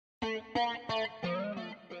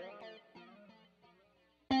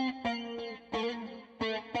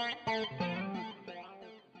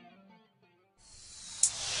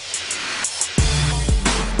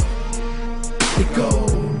It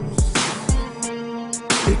goes.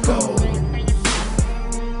 It goes.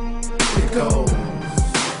 It goes.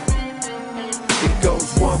 It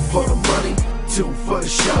goes 1 for the money, 2 for the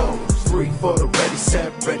show, 3 for the ready,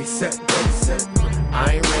 set, ready, set, ready, set.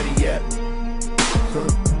 I ain't ready yet.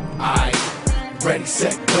 Ready,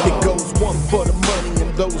 set, go. It goes 1 for the money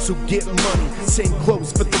and those who get money. Same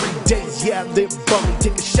clothes for 3 days, yeah, I live bummy.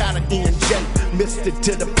 Take a shot at ENJ,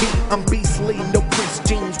 Mr2theP. I'm beastly, no Chris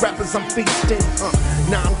jeans, rappers I'm feasting.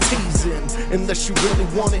 Now I'm teasing, unless you really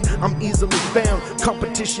want it, I'm easily found.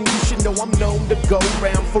 Competition, you should know I'm known to go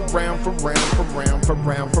round for round, for round, for round, for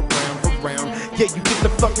round, for round, for round. Yeah, you get the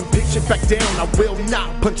fucking picture, back down, I will not.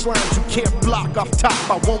 Punchlines you can't block, off top,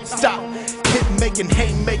 I won't stop. Hit making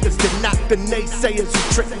haymakers to knock the naysayers who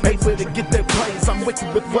trick paper to get their plays. I'm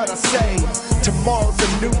wicked with what I say. Tomorrow's a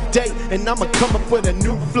new day, and I'ma come up with a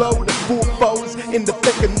new flow. The fool foes in the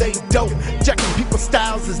thick and they dope. Jacking people's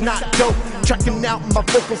styles is not dope. Tracking out my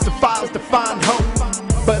vocals to files to find hope.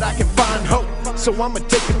 But I can find hope, so I'ma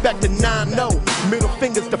take it back to 9-0. Middle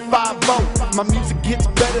fingers to 5-0. My music gets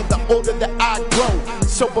better the older that I grow.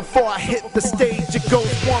 So before I hit the stage, it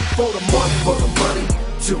goes 1 for the money. 1 for the money,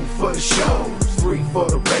 2 for the show, 3 for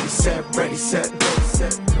the ready, set, ready, set, ready,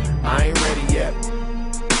 set. I ain't ready yet.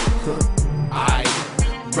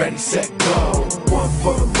 Ready, set, go. 1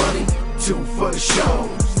 for the money, 2 for the show,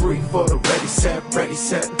 3 for the ready, set, ready,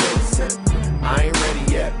 set, ready, set. I ain't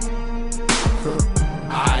ready yet.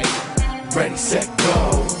 Ready, set,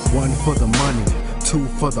 go. 1 for the money, 2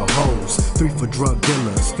 for the hoes, 3 for drug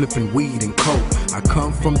dealers, flipping weed and coke. I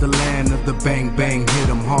come from the land of the bang bang, hit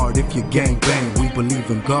 'em hard if you gang bang. We believe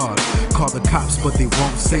in God, call the cops but they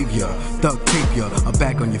won't save ya. Duct tape ya, a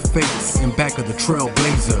bag on your face, in back of the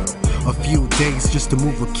trailblazer. A few days just to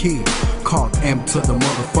move a key, called M to the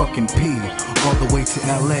motherfucking P. All the way to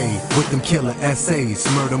LA with them killer essays.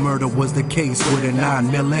 Murder was the case with a 9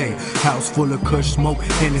 milli. House full of kush smoke,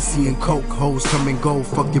 Hennessy and coke. Hoes come and go,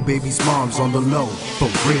 fuck your baby's moms on the low, for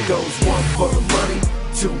real. It goes 1 for the money,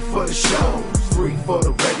 2 for the show, 3 for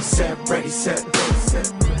the ready, set, ready, set, ready,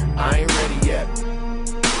 set. I ain't ready yet.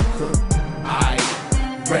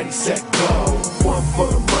 Ready, set, go. 1 for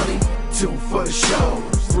the money, 2 for the show,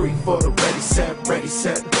 3 for the ready, set, ready,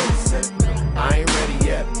 set, ready, set. I ain't ready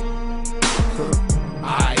yet.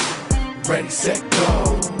 Ready, set,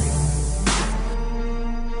 go.